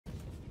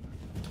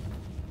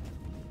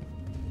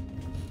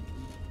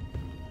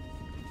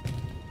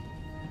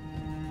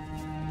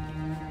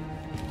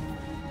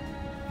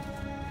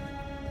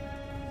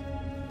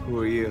Who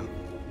are you?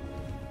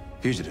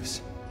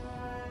 Fugitives.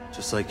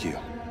 Just like you.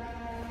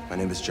 My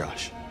name is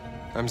Josh.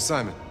 I'm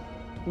Simon.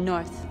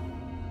 North.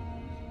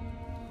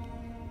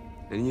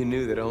 And you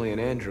knew that only an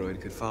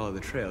android could follow the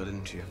trail,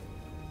 didn't you?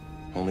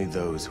 Only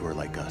those who are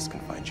like us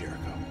can find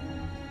Jericho.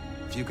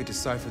 If you could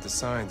decipher the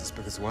signs, it's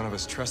because one of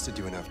us trusted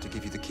you enough to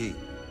give you the key.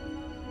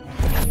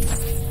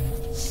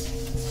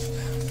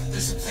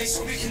 There's a place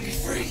where we can be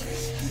free.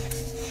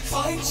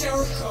 Find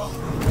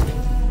Jericho.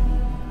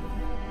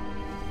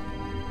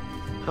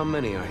 How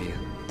many are you?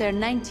 There are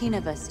 19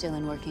 of us still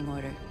in working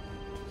order.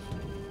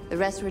 The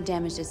rest were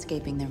damaged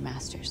escaping their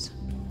masters.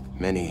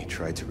 Many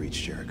tried to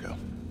reach Jericho.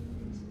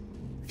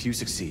 Few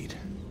succeed.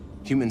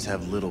 Humans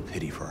have little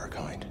pity for our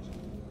kind.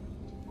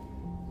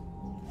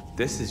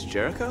 This is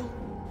Jericho?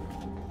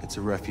 It's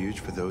a refuge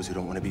for those who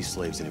don't want to be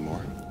slaves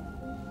anymore.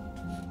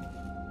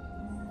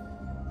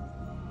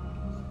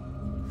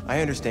 I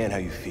understand how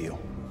you feel,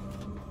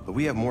 but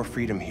we have more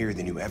freedom here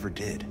than you ever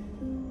did.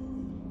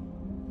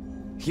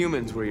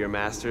 Humans were your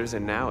masters,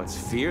 and now it's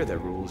fear that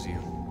rules you.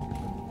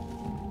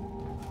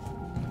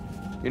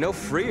 You're no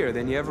freer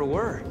than you ever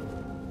were.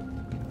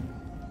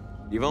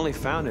 You've only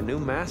found a new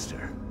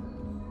master.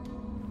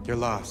 You're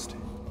lost.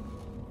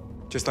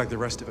 Just like the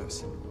rest of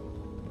us.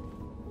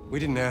 We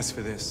didn't ask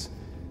for this.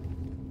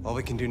 All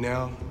we can do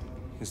now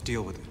is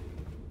deal with it.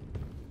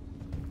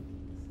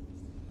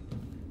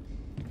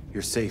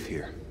 You're safe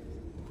here.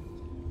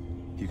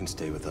 You can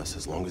stay with us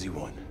as long as you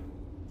want.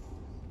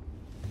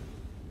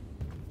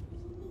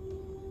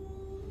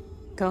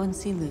 Go and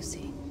see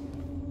Lucy.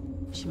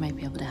 She might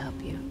be able to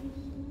help you.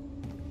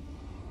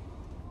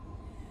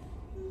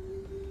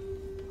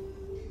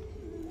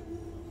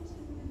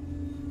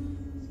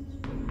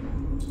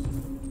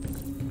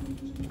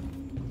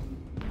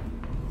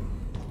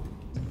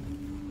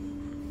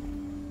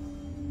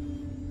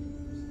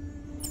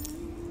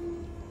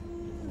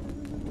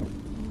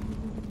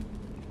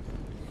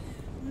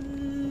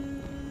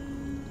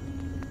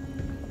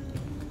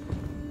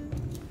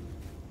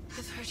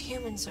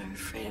 Humans are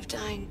afraid of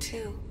dying,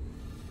 too.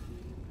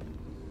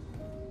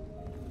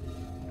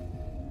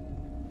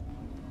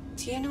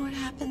 Do you know what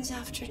happens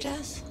after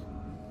death?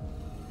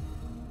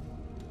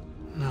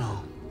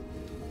 No.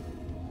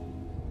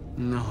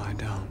 No, I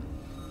don't.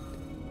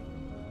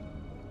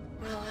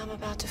 Well, I'm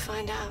about to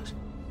find out.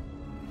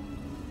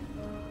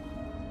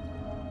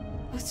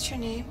 What's your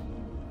name?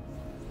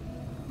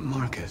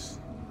 Markus.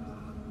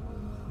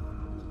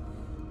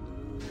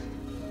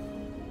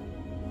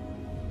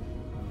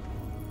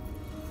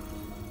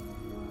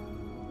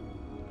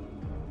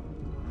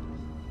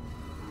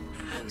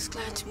 I was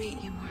glad to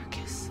meet you,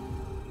 Markus.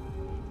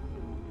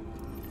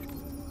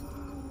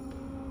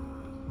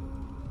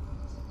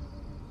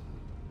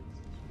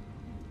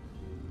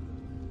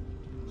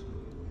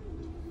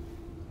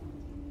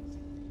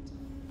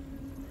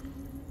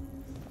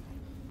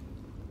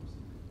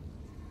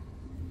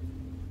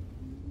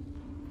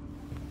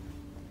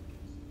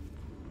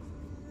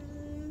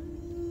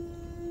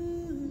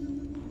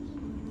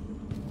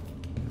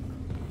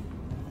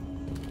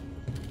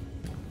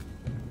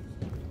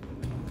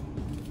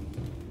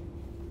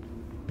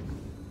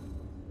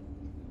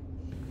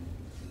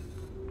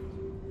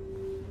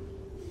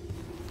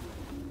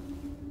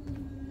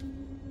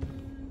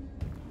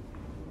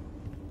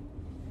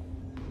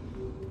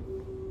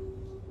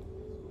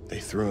 They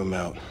threw him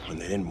out when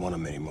they didn't want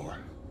him anymore.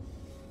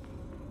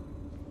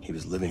 He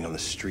was living on the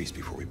streets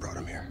before we brought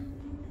him here.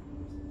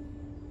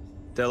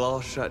 They'll all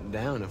shut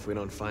down if we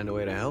don't find a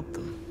way to help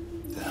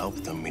them. To help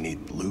them, we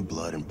need blue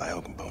blood and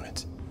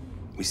biocomponents.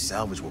 We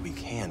salvage what we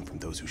can from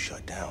those who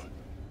shut down.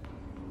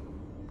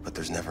 But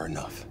there's never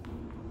enough.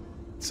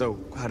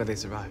 So, how do they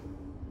survive?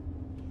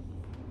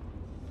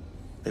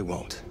 They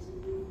won't.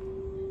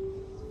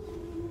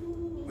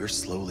 We're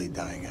slowly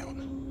dying out.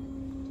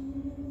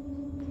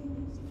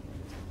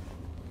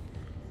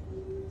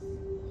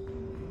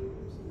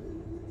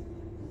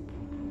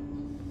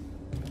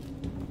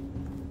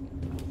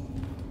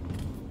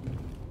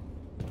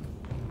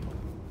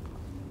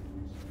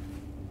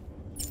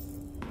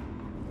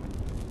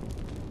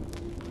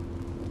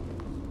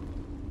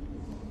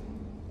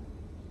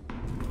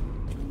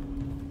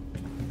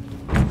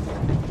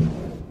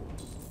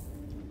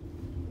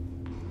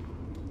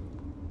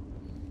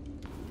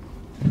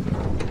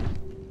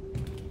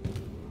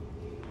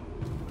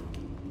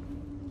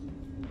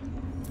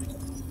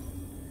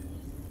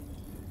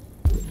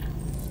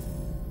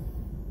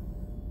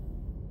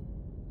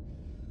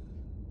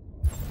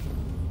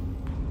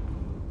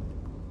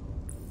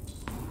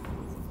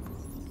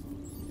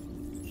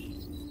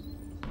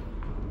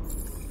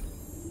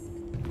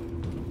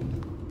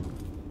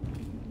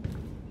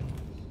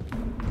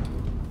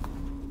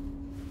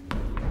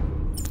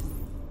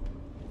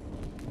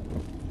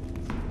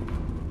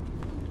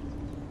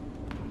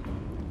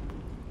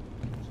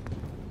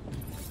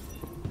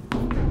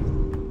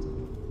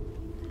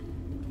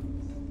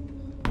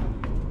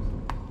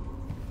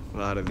 A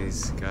lot of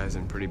these guys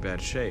in pretty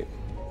bad shape.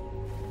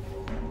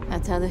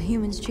 That's how the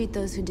humans treat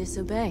those who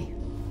disobey.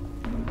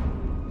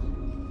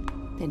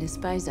 They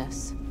despise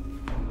us.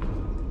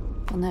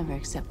 We'll never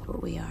accept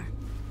what we are.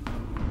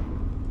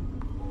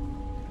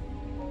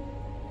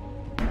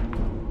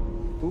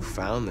 Who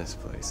found this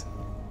place?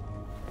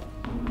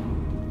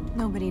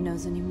 Nobody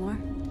knows anymore.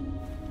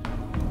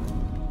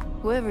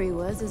 Whoever he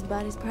was, his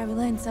body's probably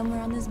laying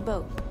somewhere on this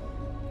boat.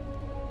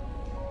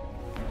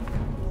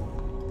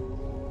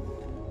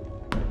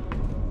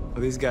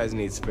 Well, these guys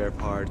need spare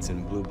parts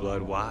and blue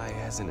blood. Why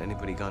hasn't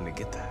anybody gone to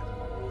get that?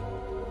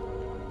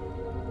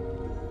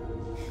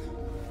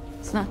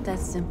 It's not that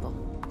simple.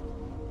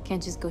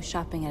 Can't just go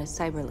shopping at a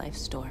CyberLife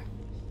store.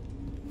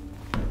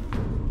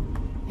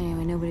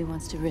 Anyway, nobody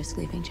wants to risk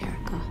leaving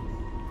Jericho.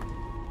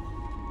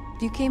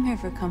 If you came here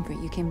for comfort,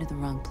 you came to the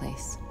wrong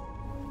place.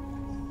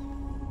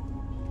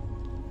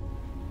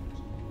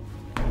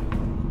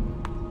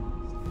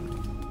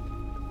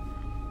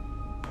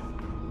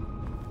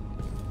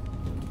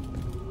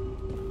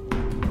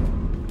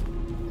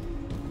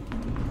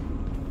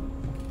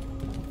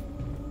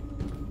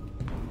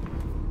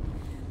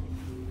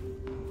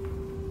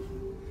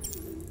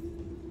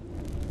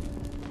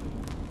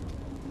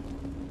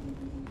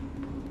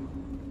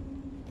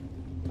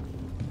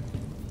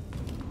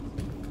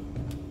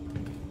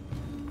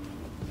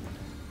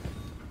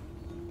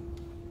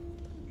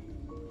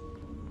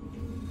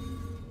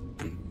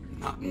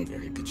 Not in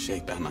very good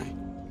shape, am I?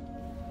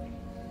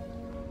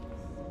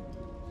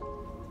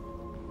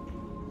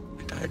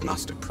 My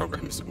diagnostic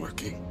program isn't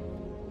working.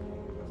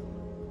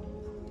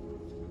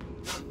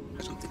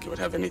 I don't think it would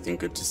have anything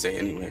good to say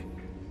anyway.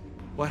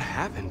 What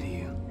happened to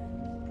you?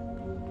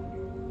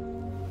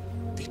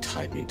 They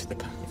tied me to the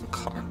back of a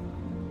car.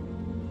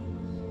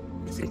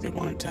 I think they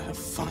wanted to have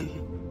fun.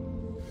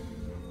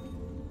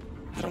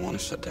 I don't want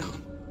to shut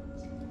down.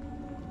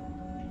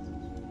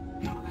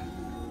 No,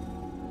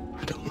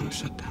 I don't want to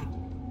shut down.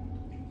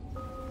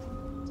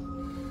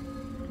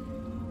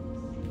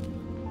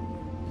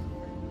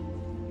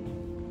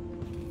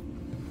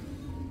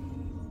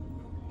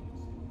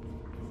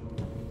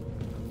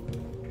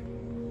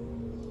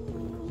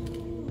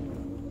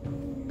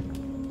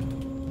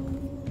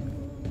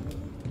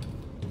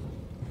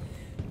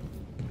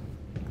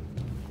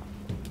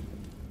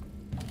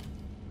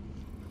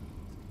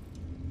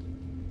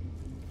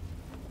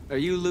 Are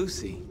you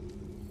Lucy?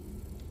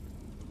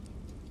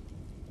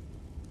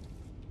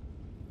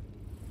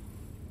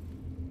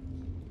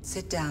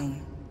 Sit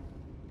down.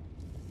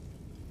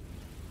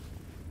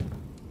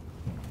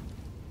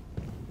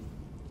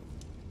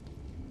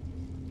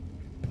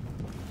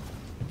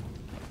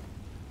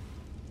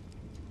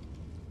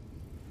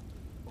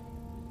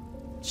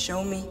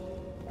 Show me.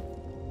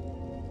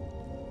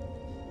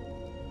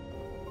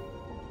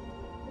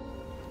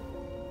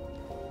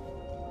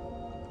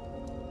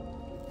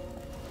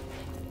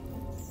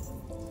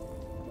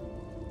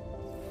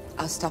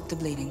 I'll stop the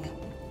bleeding.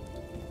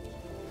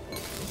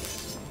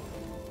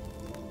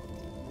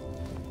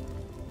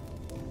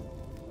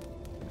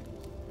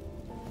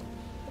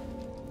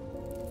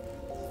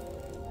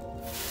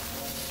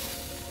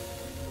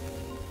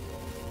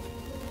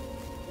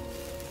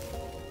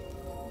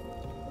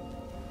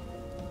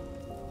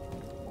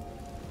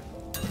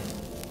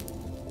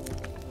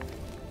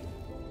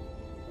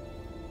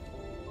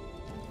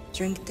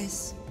 Drink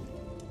this.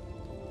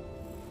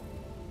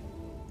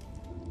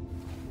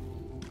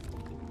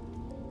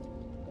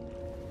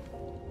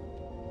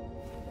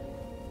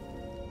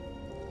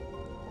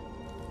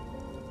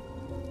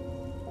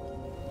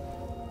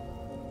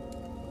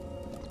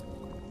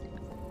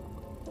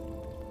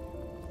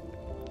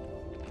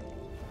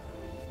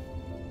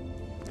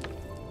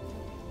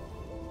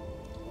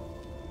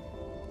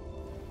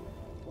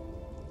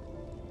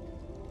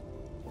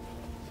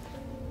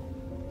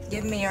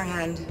 Give me your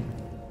hand.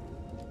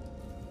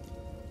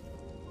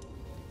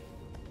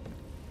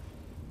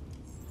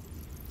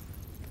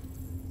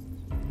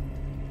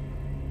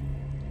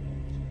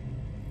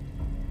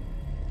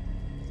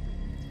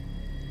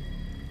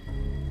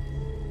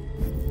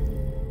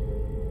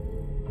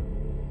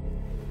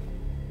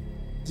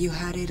 You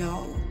had it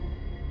all,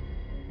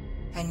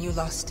 and you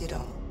lost it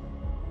all.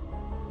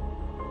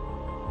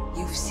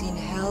 You've seen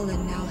hell,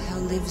 and now hell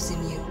lives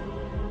in you.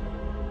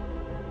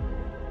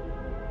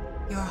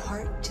 Your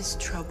heart is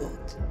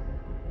troubled.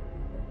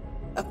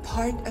 A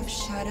part of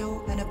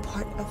shadow and a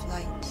part of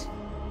light.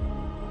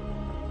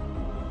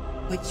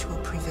 Which will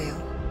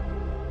prevail?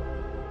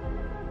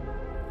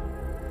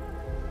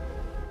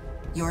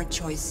 Your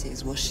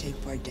choices will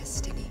shape our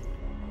destiny.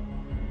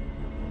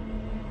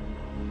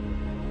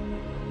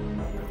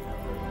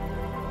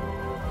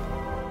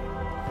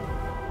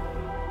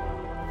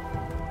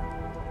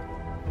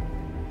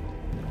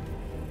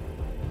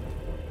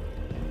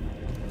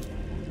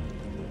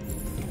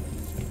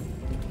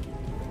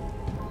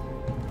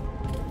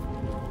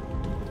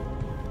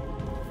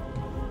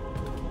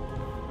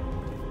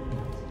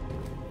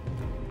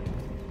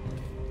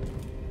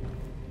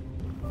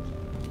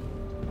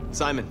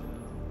 Simon.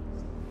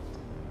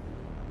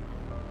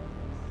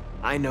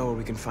 I know where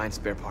we can find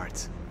spare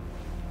parts.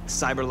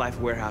 CyberLife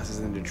warehouses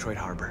in the Detroit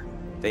Harbor.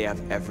 They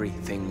have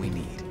everything we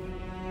need.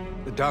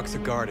 The docks are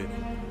guarded.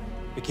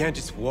 We can't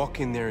just walk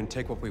in there and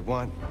take what we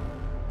want.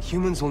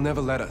 Humans will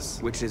never let us.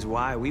 Which is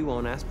why we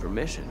won't ask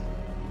permission.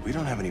 We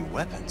don't have any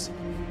weapons.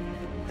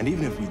 And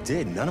even if we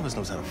did, none of us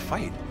knows how to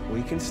fight.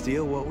 We can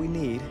steal what we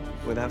need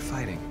without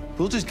fighting.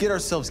 We'll just get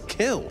ourselves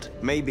killed.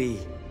 Maybe.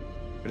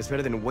 But it's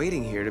better than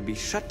waiting here to be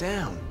shut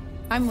down.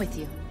 I'm with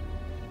you.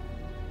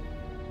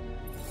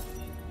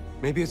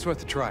 Maybe it's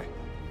worth a try.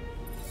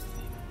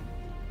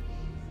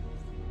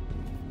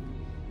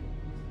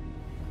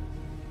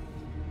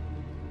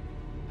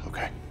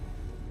 Okay.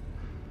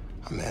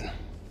 I'm in.